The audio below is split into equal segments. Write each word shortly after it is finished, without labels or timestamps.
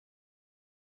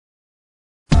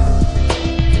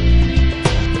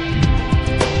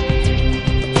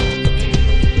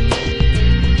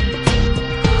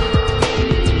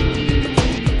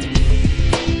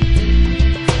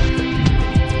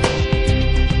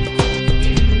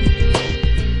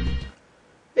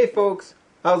folks,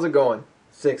 how's it going?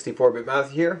 64-bit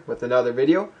Matthew here with another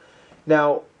video.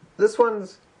 Now, this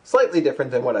one's slightly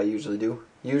different than what I usually do.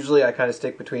 Usually I kind of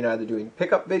stick between either doing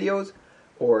pickup videos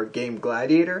or Game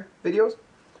Gladiator videos.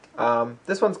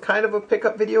 This one's kind of a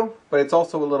pickup video, but it's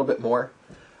also a little bit more.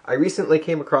 I recently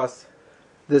came across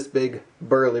this big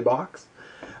burly box.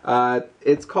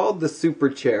 It's called the Super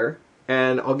Chair,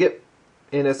 and I'll get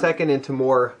in a second into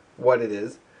more what it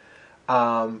is.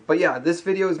 But yeah, this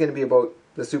video is going to be about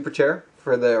the Super Chair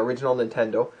for the original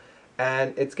Nintendo,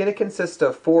 and it's going to consist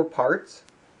of 4 parts.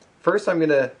 First, I'm going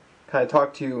to kind of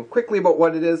talk to you quickly about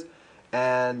what it is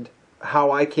and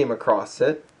how I came across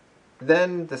it.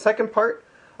 Then the second part,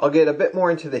 I'll get a bit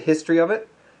more into the history of it.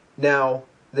 Now,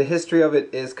 the history of it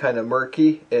is kind of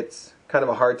murky. It's kind of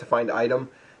a hard to find item,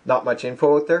 not much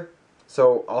info out there.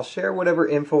 So I'll share whatever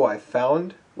info I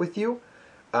found with you,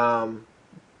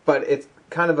 but it's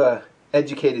kind of a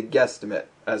educated guesstimate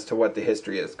as to what the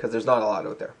history is, because there's not a lot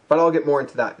out there. But I'll get more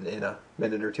into that in a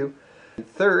minute or two. And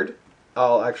third,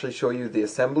 I'll actually show you the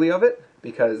assembly of it,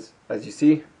 because as you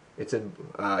see, it's in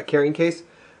a carrying case,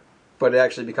 but it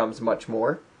actually becomes much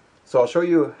more. So I'll show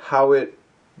you how it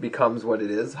becomes what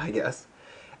it is, I guess.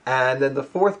 And then the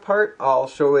fourth part, I'll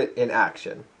show it in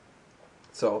action.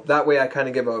 So that way I kind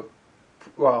of give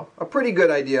a pretty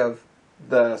good idea of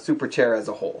the Super Chair as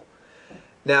a whole.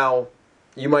 Now,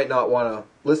 you might not want to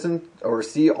listen or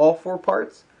see all 4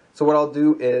 parts, so what I'll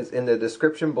do is in the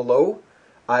description below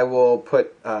I will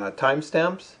put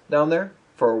timestamps down there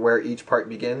for where each part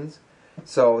begins,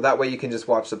 so that way you can just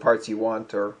watch the parts you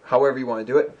want or however you want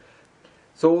to do it.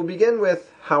 So we'll begin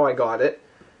with how I got it.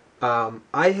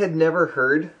 I had never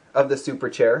heard of the Super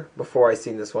Chair before I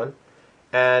seen this one,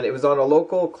 and it was on a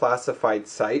local classified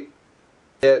site.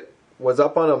 It was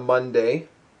up on a Monday,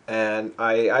 and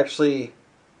I actually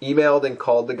emailed and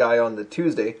called the guy on the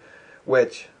Tuesday,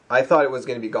 which I thought it was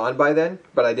going to be gone by then,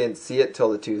 but I didn't see it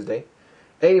till the Tuesday.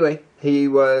 Anyway, he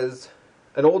was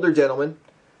an older gentleman,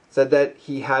 said that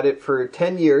he had it for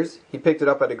 10 years. He picked it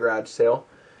up at a garage sale.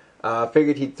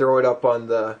 Figured he'd throw it up on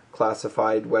the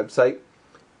classified website,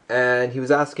 and he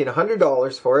was asking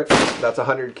 $100 for it. That's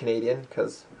 100 Canadian,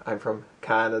 because I'm from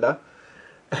Canada.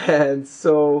 And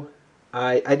so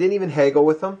I didn't even haggle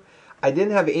with him. I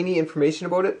didn't have any information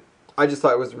about it. I just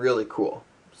thought it was really cool.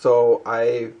 So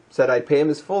I said I'd pay him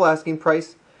his full asking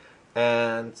price,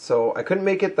 and so I couldn't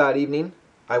make it that evening.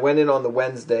 I went in on the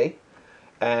Wednesday,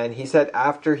 and he said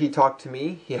after he talked to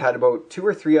me, he had about 2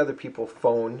 or 3 other people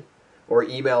phone or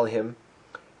email him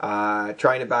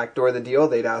trying to backdoor the deal.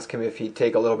 They'd ask him if he'd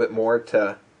take a little bit more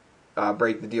to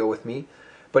break the deal with me.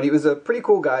 But he was a pretty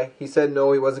cool guy. He said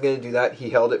no, he wasn't going to do that. He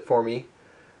held it for me.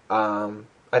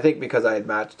 I think because I had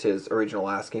matched his original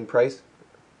asking price.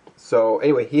 So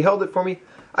anyway, he held it for me.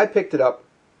 I picked it up.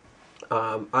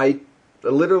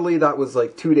 Literally, that was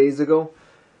like 2 days ago.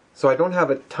 So I don't have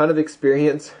a ton of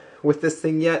experience with this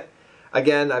thing yet.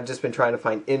 Again, I've just been trying to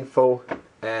find info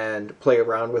and play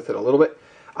around with it a little bit.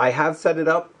 I have set it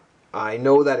up. I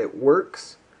know that it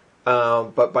works,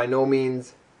 but by no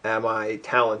means am I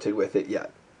talented with it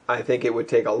yet. I think it would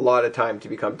take a lot of time to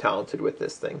become talented with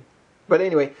this thing. But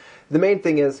anyway, the main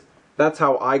thing is, that's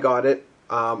how I got it.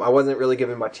 I wasn't really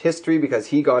given much history because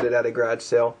he got it at a garage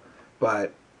sale,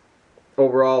 but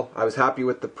overall I was happy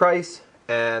with the price,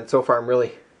 and so far I'm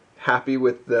really happy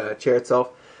with the chair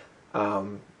itself.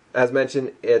 As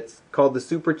mentioned, it's called the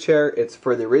Super Chair. It's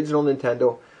for the original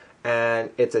Nintendo, and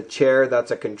it's a chair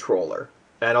that's a controller.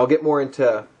 And I'll get more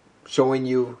into showing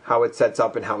you how it sets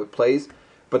up and how it plays,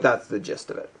 but that's the gist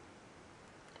of it.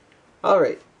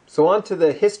 Alright, so on to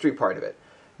the history part of it.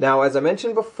 Now, as I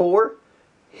mentioned before,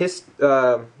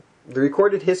 the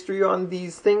recorded history on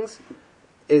these things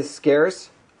is scarce.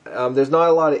 There's not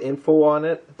a lot of info on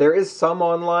it. There is some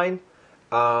online,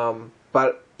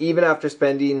 but even after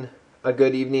spending a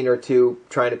good evening or two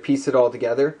trying to piece it all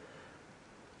together,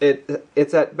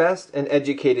 it's at best an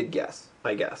educated guess,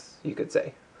 I guess you could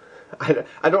say.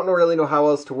 I don't really know how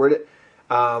else to word it.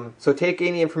 So take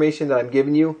any information that I'm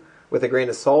giving you with a grain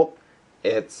of salt.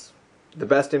 It's the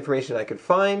best information I could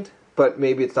find, but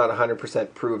maybe it's not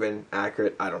 100% proven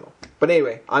accurate. I don't know. But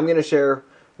anyway, I'm going to share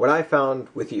what I found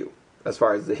with you as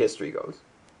far as the history goes.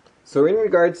 So in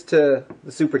regards to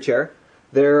the Super Chair,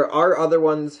 there are other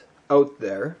ones out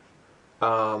there,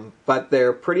 but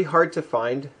they're pretty hard to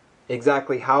find.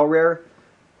 Exactly how rare,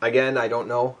 again, I don't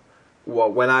know. Well,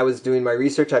 when I was doing my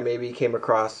research, I maybe came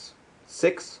across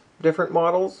 6 different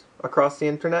models across the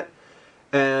internet.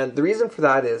 And the reason for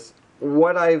that is,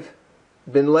 what I've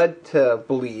been led to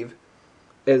believe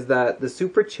is that the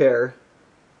Super Chair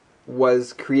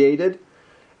was created,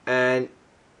 and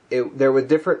there were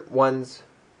different ones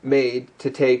made to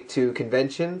take to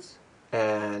conventions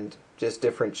and just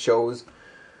different shows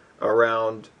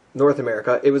around North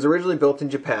America. It was originally built in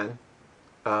Japan,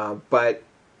 but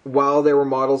while there were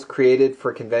models created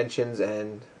for conventions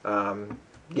and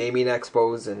gaming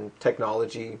expos and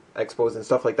technology expos and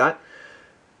stuff like that,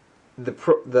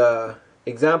 the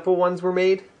example ones were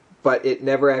made, but it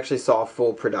never actually saw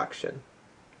full production.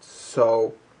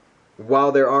 So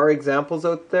while there are examples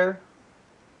out there,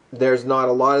 there's not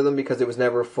a lot of them because it was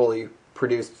never fully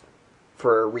produced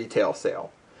for retail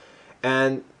sale.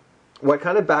 And what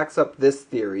kind of backs up this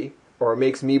theory, or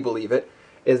makes me believe it,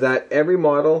 is that every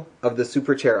model of the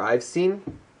Super Chair I've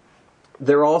seen,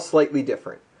 they're all slightly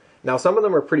different. Now some of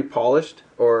them are pretty polished,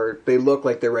 or they look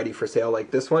like they're ready for sale,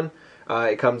 like this one.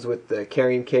 It comes with the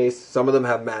carrying case. Some of them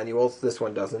have manuals, this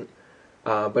one doesn't.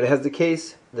 But it has the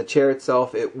case, the chair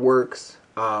itself, it works.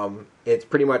 It's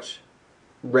pretty much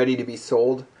ready to be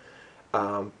sold.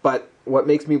 But what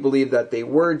makes me believe that they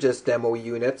were just demo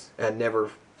units and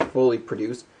never fully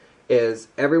produced is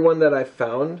everyone that I've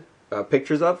found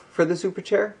pictures of for the Super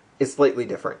Chair is slightly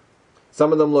different.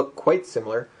 Some of them look quite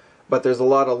similar, but there's a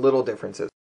lot of little differences.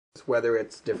 Whether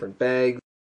it's different bags,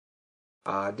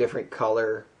 different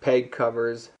color, peg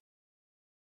covers,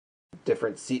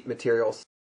 different seat materials,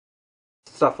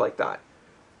 stuff like that.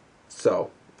 So,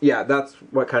 yeah, that's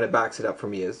what kind of backs it up for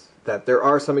me, is that there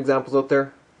are some examples out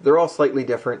there. They're all slightly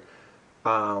different.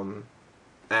 And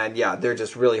yeah, they're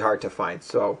just really hard to find.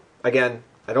 So, again,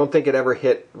 I don't think it ever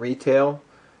hit retail,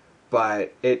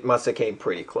 but it must have came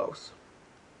pretty close.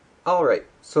 Alright,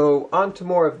 so on to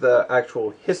more of the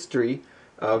actual history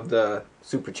of the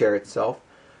Super Chair itself.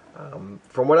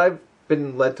 From what I've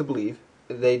been led to believe,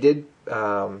 they did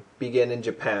begin in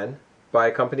Japan by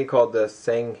a company called the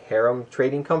Sangharam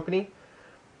Trading Company.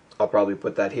 I'll probably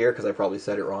put that here because I probably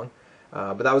said it wrong.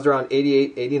 But that was around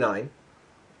 88, 89.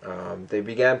 They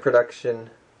began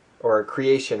production, or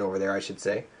creation over there, I should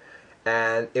say.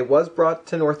 And it was brought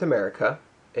to North America.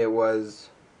 It was,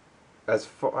 as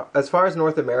far as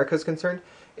North America is concerned,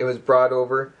 it was brought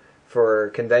over for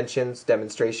conventions,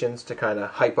 demonstrations to kind of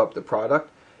hype up the product.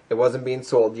 It wasn't being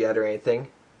sold yet or anything.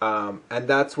 And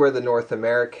that's where the North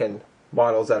American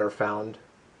models that are found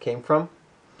came from.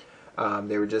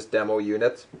 They were just demo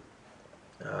units.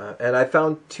 And I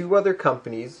found two other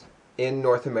companies in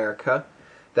North America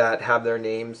that have their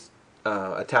names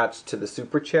attached to the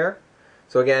Super Chair.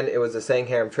 So again, it was a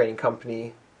Sangharam Trading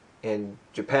Company in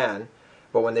Japan,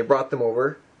 but when they brought them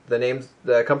over,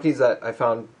 the companies that I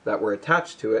found that were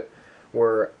attached to it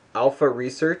were Alpha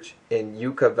Research in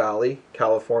Yucca Valley,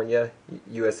 California,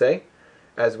 USA,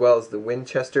 as well as the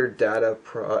Winchester Data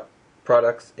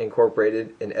Products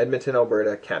Incorporated in Edmonton,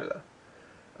 Alberta, Canada.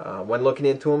 When looking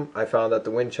into them, I found that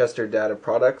the Winchester Data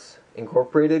Products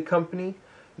Incorporated company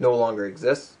no longer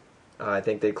exists. I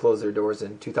think they closed their doors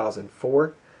in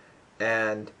 2004.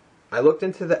 And I looked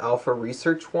into the Alpha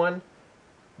Research one.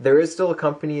 There is still a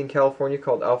company in California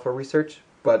called Alpha Research,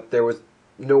 but there was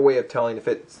no way of telling if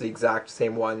it's the exact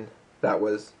same one that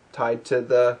was tied to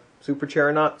the Super Chair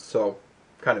or not, so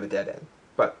kind of a dead end.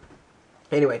 But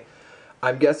anyway,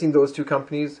 I'm guessing those two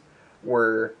companies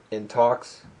were in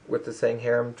talks with the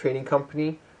Sangharam Trading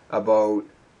Company about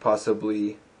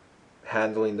possibly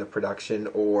handling the production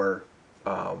or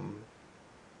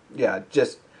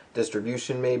just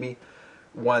distribution maybe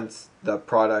once the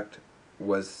product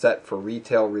was set for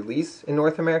retail release in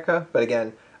North America. But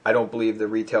again, I don't believe the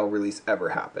retail release ever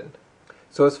happened.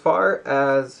 So as far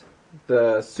as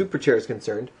the Super Chair is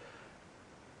concerned,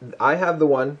 I have the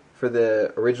one for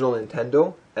the original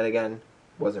Nintendo, and again,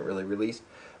 wasn't really released,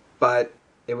 but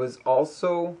it was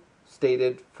also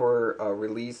stated for a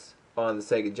release on the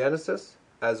Sega Genesis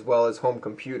as well as home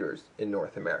computers in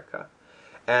North America.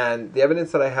 And the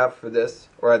evidence that I have for this,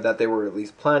 or that they were at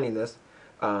least planning this,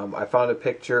 I found a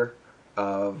picture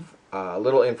of a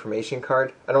little information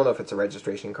card. I don't know if it's a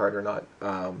registration card or not,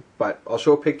 but I'll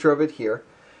show a picture of it here.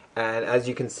 And as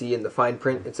you can see in the fine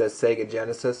print, it says Sega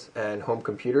Genesis and home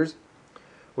computers,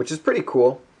 which is pretty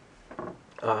cool.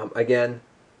 Again,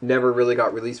 never really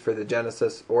got released for the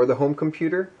Genesis or the home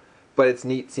computer, but it's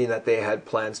neat seeing that they had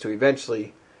plans to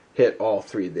eventually hit all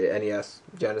three, the NES,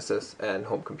 Genesis, and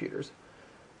home computers.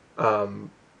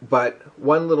 But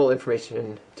one little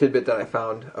information tidbit that I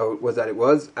found out was that it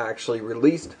was actually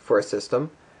released for a system,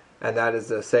 and that is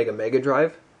the Sega Mega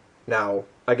Drive. Now,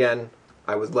 again,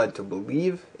 I was led to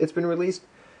believe it's been released.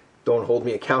 Don't hold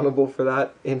me accountable for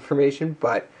that information,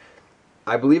 but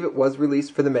I believe it was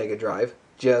released for the Mega Drive.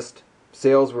 Just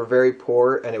sales were very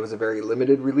poor, and it was a very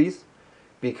limited release,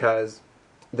 because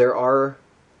there are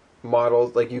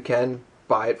models, like you can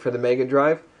buy it for the Mega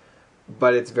Drive,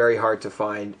 but it's very hard to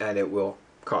find, and it will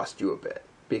cost you a bit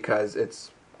because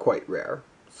it's quite rare.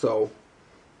 So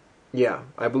yeah,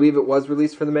 I believe it was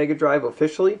released for the Mega Drive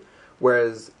officially,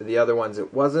 whereas the other ones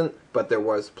it wasn't, but there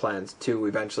was plans to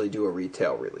eventually do a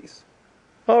retail release.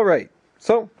 Alright,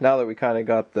 so now that we kind of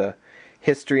got the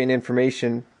history and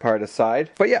information part aside,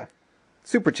 but yeah,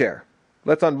 Super Chair.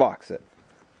 Let's unbox it.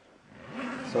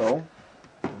 So,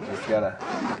 just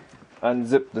gotta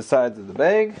unzip the sides of the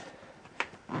bag.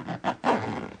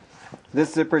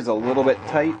 This zipper's a little bit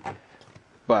tight,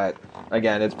 but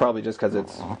again, it's probably just because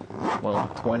it's,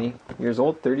 well, 20 years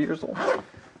old, 30 years old.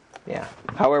 Yeah,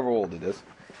 however old it is.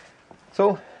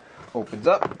 So, opens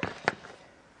up.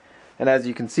 And as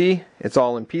you can see, it's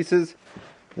all in pieces.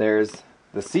 There's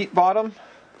the seat bottom.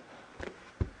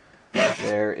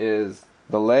 There is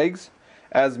the legs.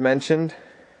 As mentioned,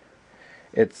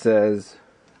 it says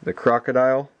the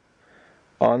crocodile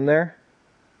on there.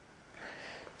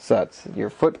 So that's your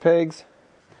foot pegs.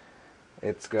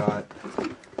 It's got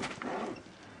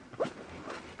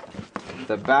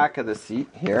the back of the seat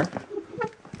here.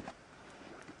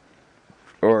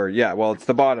 Or, yeah, well, it's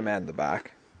the bottom and the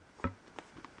back.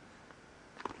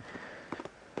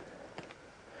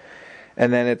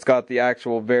 And then it's got the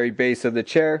actual very base of the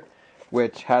chair,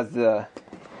 which has the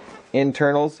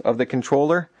internals of the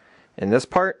controller in this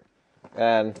part,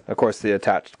 and of course the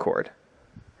attached cord.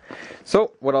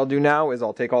 So what I'll do now is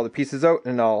I'll take all the pieces out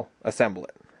and I'll assemble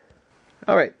it.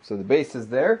 Alright, so the base is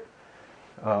there.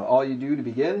 All you do to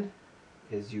begin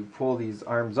is you pull these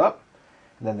arms up,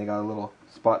 and then they got a little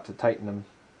spot to tighten them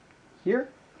here.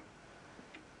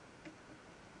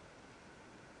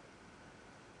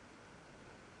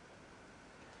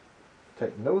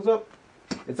 Tighten those up.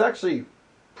 It's actually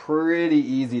pretty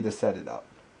easy to set it up.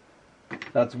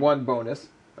 That's one bonus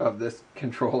of this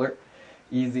controller.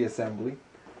 Easy assembly.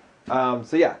 So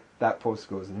yeah, that post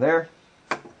goes in there.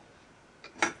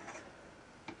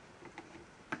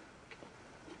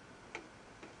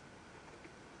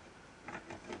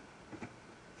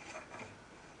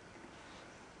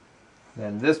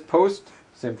 Then this post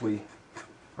simply,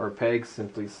 or peg,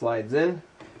 simply slides in.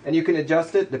 And you can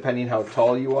adjust it depending how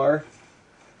tall you are.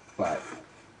 But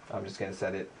I'm just going to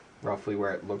set it roughly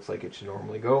where it looks like it should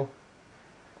normally go.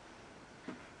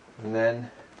 And then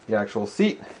the actual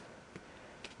seat.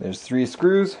 There's 3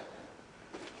 screws.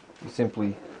 You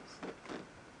simply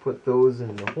put those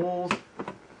in the holes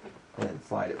and then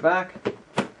slide it back.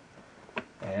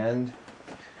 And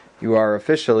you are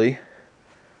officially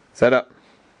set up.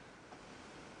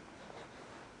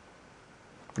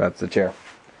 That's the chair.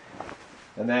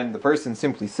 And then the person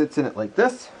simply sits in it like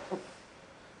this.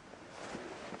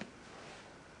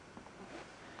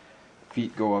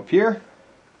 Feet go up here.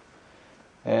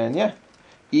 And yeah,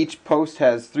 each post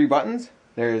has 3 buttons.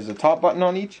 There's a top button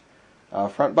on each, a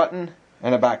front button,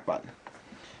 and a back button.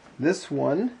 This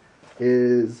one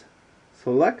is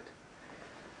select.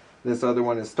 This other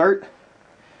one is start.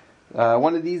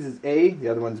 One of these is A, the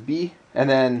other one's B, and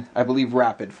then I believe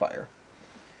rapid fire.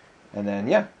 And then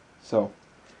yeah, so,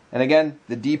 and again,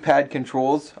 the D-pad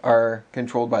controls are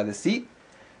controlled by the seat.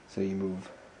 So you move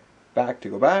back to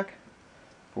go back,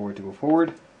 forward to go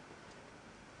forward,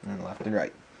 and left and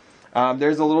right.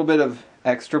 There's a little bit of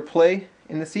extra play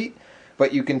in the seat,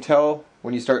 but you can tell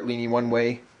when you start leaning one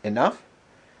way enough,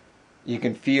 you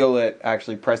can feel it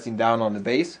actually pressing down on the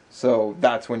base, so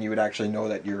that's when you would actually know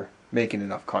that you're making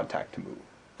enough contact to move.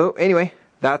 So anyway,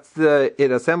 that's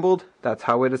it assembled, that's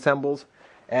how it assembles,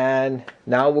 and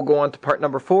now we'll go on to part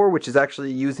number 4, which is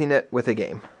actually using it with a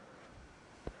game.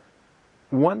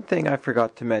 One thing I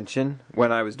forgot to mention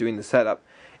when I was doing the setup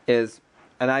is,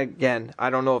 and I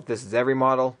don't know if this is every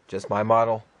model, just my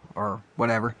model, or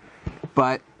whatever,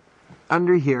 but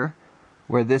under here,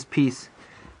 where this piece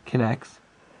connects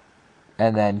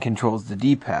and then controls the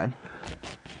D-pad,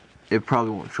 it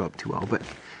probably won't show up too well, but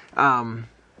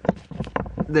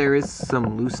there is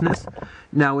some looseness.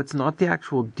 Now, it's not the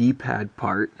actual D-pad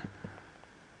part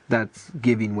that's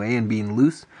giving way and being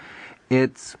loose.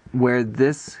 It's where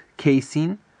this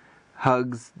casing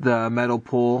hugs the metal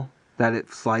pole that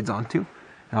it slides onto.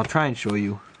 And I'll try and show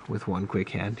you with one quick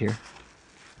hand here.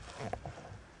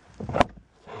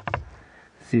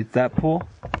 See, it's that pole,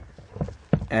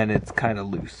 and it's kind of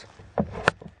loose.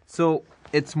 So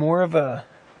it's more of a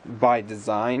by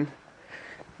design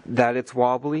that it's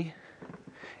wobbly.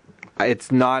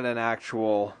 It's not an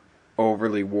actual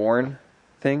overly worn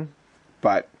thing,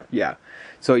 but yeah.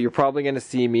 So you're probably going to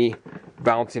see me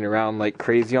bouncing around like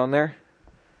crazy on there.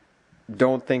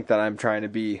 Don't think that I'm trying to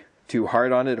be too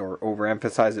hard on it or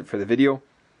overemphasize it for the video.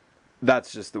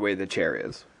 That's just the way the chair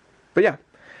is. But yeah,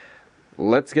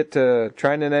 let's get to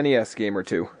trying an NES game or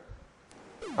two.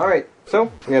 Alright,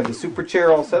 so we have the Super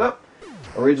Chair all set up.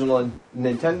 Original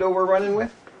Nintendo we're running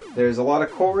with. There's a lot of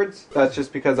cords. That's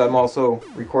just because I'm also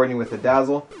recording with a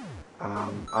Dazzle.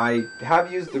 I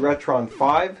have used the Retron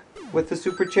 5 with the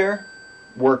Super Chair.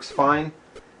 Works fine.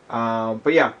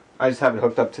 But yeah, I just have it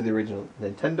hooked up to the original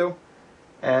Nintendo.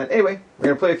 And anyway, we're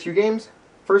going to play a few games.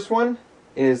 First one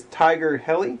is Tiger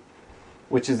Heli,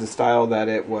 which is the style that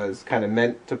it was kind of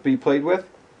meant to be played with,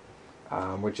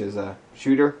 which is a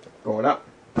shooter going up.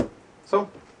 So,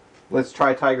 let's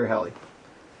try Tiger Heli.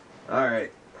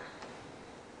 Alright.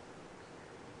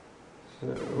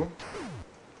 So,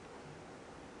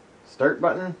 start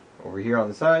button over here on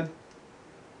the side.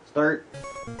 Start.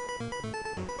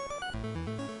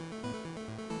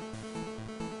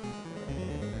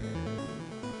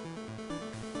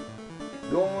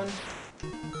 Going.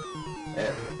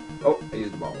 And, oh, I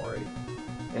used the bomb already.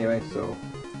 Anyway, so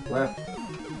left,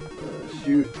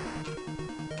 shoot,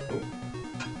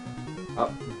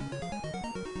 up,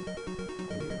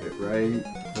 give it right.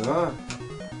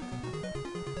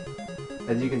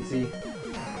 As you can see,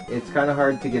 it's kind of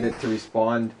hard to get it to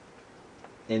respond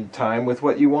in time with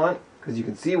what you want, because you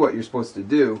can see what you're supposed to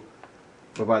do,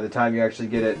 but by the time you actually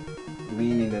get it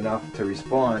leaning enough to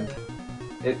respond,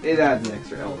 it adds an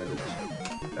extra element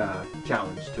of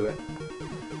challenge to it.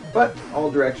 But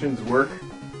all directions work.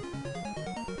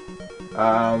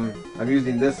 I'm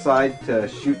using this side to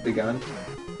shoot the gun,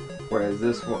 whereas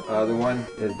this other one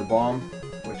is the bomb,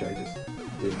 which I just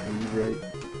didn't read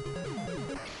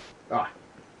right.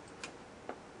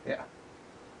 Yeah.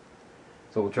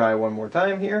 So we'll try one more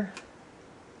time here.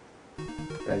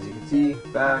 As you can see,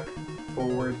 back,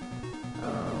 forward,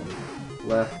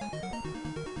 left,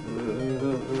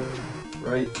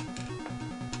 right.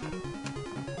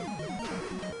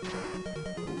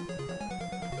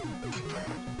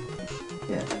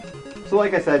 Yeah. So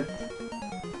like I said,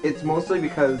 it's mostly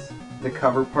because the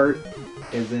cover part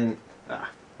isn't...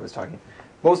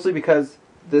 Mostly because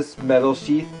this metal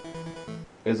sheath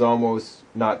is almost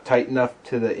not tight enough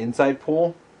to the inside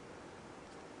pole,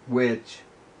 which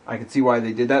I can see why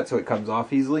they did that so it comes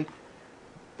off easily.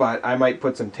 But I might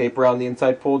put some tape around the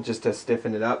inside pole just to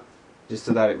stiffen it up, just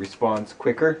so that it responds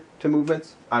quicker to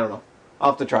movements. I don't know.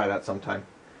 I'll have to try that sometime.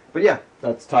 But yeah,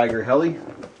 that's Tiger Heli,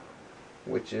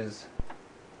 which is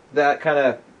that kind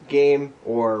of game,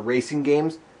 or racing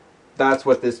games. That's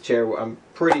what this chair, I'm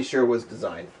pretty sure, was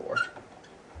designed for.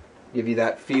 Give you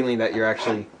that feeling that you're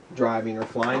actually driving or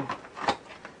flying.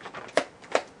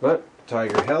 But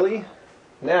Tiger Heli.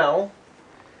 Now,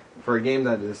 for a game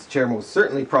that this chair most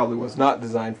certainly probably was not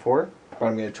designed for, but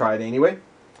I'm going to try it anyway.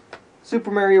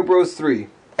 Super Mario Bros. 3.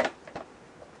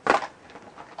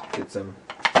 Get some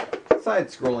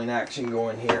side-scrolling action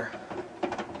going here.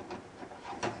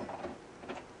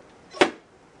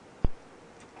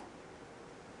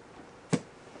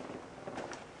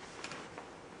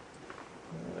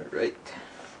 Alright.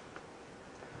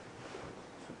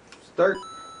 Start.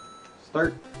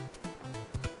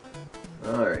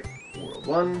 Alright. World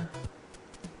 1.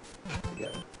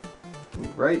 Again.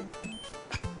 Move right.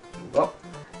 Move up.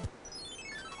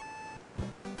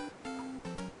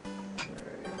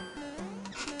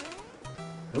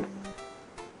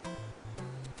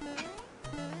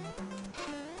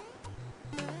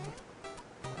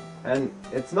 And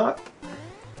it's not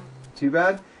too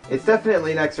bad. It's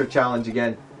definitely an extra challenge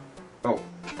again. Oh,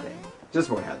 dang. Just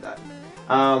when I had that.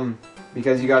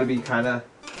 Because you got to be kind of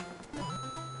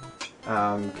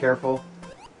careful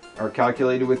or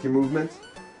calculated with your movements.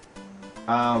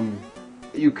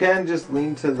 You can just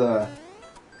lean to the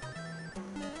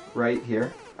right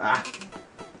here.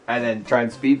 And then try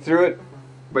and speed through it.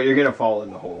 But you're going to fall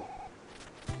in the hole.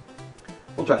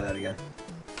 We'll try that again.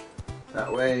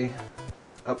 That way.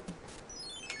 Up.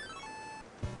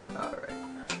 Alright.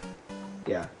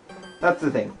 Yeah. That's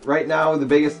the thing. Right now,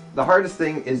 the hardest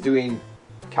thing is doing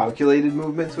calculated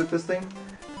movements with this thing.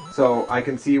 So I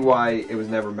can see why it was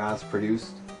never mass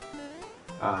produced.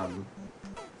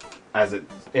 As it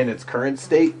in its current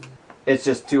state, it's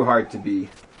just too hard to be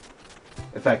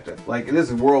effective. Like, this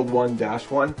is World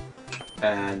 1-1,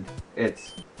 and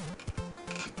it's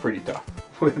pretty tough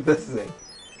with this thing.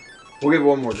 We'll give it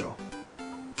one more go.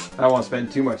 I don't want to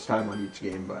spend too much time on each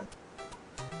game, but...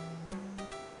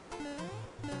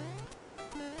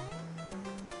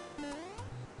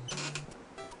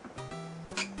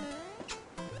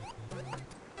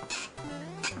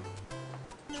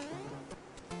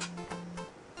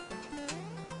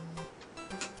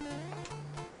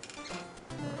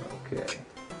 Okay.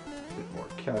 A bit more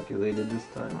calculated this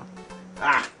time.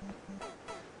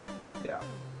 Yeah.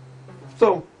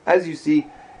 So, as you see,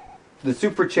 the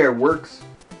Super Chair works.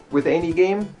 with any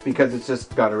game because it's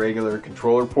just got a regular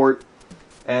controller port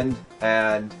and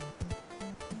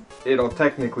it'll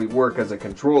technically work as a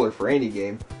controller for any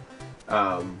game,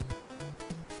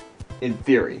 in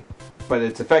theory, but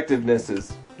its effectiveness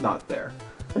is not there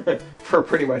for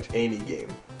pretty much any game.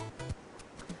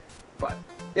 But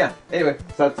yeah, anyway,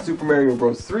 so that's Super Mario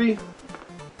Bros. 3.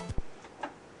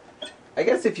 I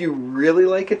guess if you really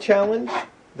like a challenge,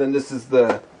 then this is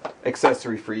the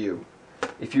accessory for you.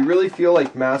 If you really feel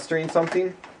like mastering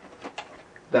something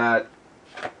that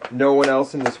no one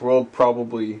else in this world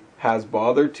probably has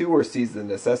bothered to or sees the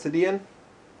necessity in,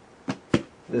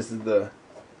 this is the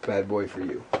bad boy for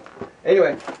you.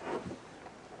 Anyway,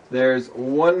 there's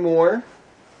one more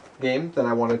game that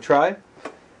I want to try,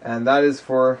 and that is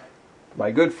for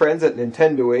my good friends at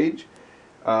Nintenjoel.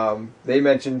 They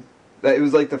mentioned that it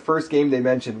was like the first game they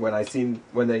mentioned when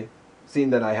they seen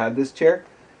that I had this chair,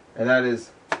 and that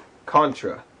is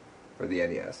Contra for the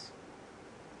NES.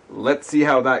 Let's see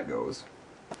how that goes.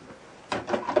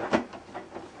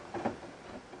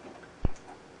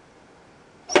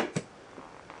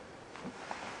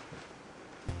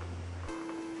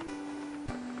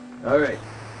 Alright,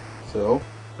 so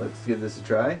let's give this a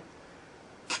try.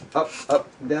 Up, up,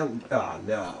 down. Oh,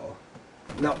 no.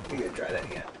 No, you gotta try that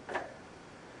again.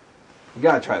 You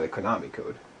gotta try the Konami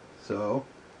code. So,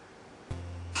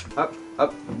 up,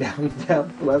 up, down,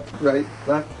 down, left,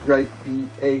 right, B,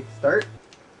 A, start.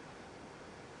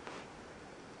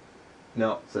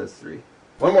 No, it says 3.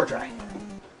 One more try.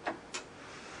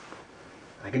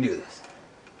 I can do this.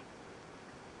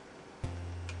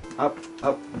 Up,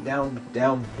 up, down,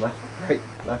 down, left,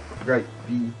 right,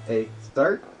 B, A,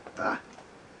 start. Ah.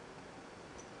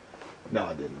 No,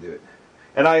 I didn't do it.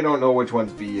 And I don't know which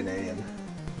one's B and A, and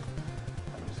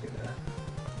I'm just gonna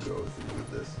go through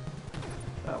with this.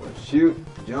 That one, shoot,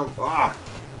 jump, ah!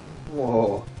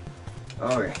 Whoa.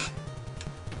 Okay.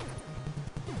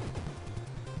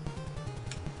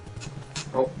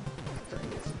 Oh.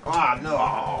 Ah,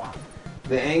 no!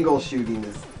 The angle shooting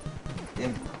is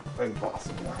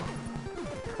impossible.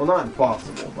 Well, not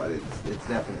impossible, but it's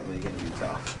definitely going to be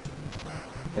tough.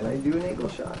 Can I do an angle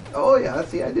shot? Oh yeah,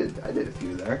 see, I did a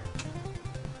few there.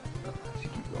 Oh, I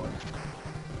should keep going.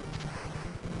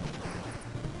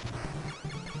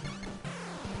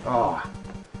 Oh,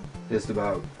 just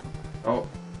about. Oh,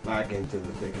 back into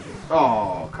the thick of it.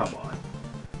 Oh, come on.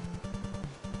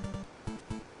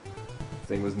 This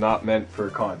thing was not meant for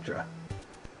Contra.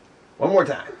 One more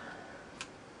time.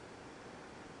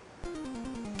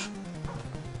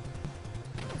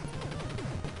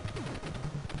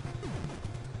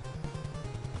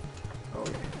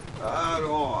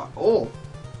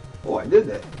 Oh, I did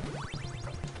that.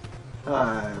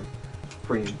 I'm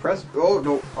pretty impressed. Oh,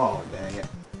 no. Oh, dang it.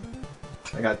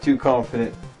 I got too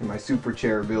confident in my Super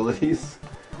Chair abilities.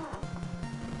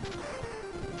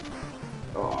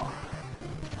 Oh.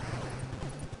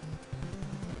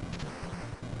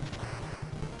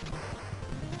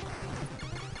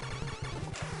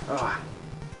 Ah.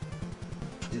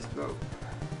 Just about.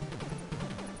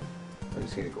 I'm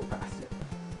just going to go past it.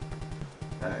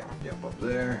 Alright, jump up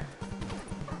there.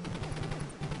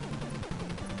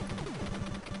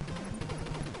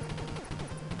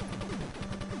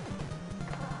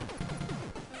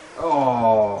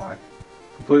 Oh, I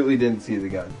completely didn't see the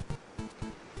gun.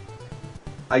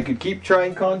 I could keep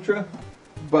trying Contra,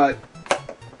 but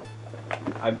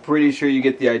I'm pretty sure you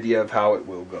get the idea of how it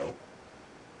will go.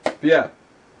 But yeah,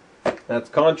 that's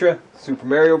Contra, Super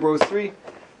Mario Bros. 3,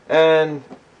 and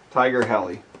Tiger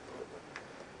Heli.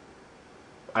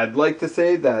 I'd like to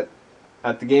say that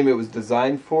at the game it was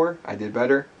designed for, I did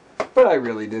better, but I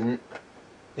really didn't.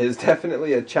 It is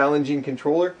definitely a challenging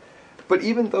controller, but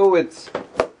even though it's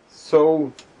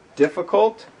so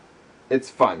difficult, it's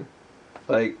fun.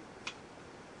 Like,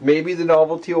 maybe the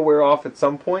novelty will wear off at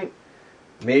some point.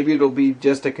 Maybe it'll be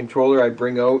just a controller I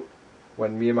bring out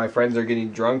when me and my friends are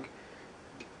getting drunk.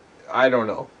 I don't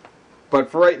know. But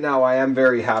for right now, I am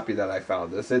very happy that I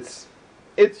found this.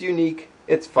 It's unique,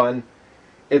 it's fun,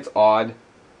 it's odd.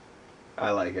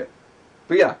 I like it.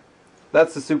 But yeah,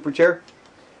 that's the Super Chair.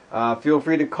 Feel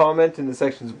free to comment in the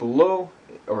sections below,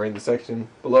 or in the section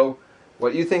below,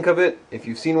 what you think of it. If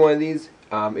you've seen one of these,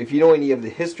 if you know any of the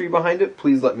history behind it,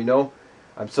 please let me know.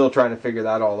 I'm still trying to figure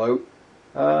that all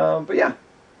out. But yeah,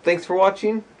 thanks for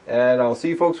watching, and I'll see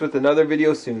you folks with another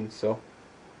video soon. So,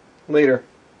 later.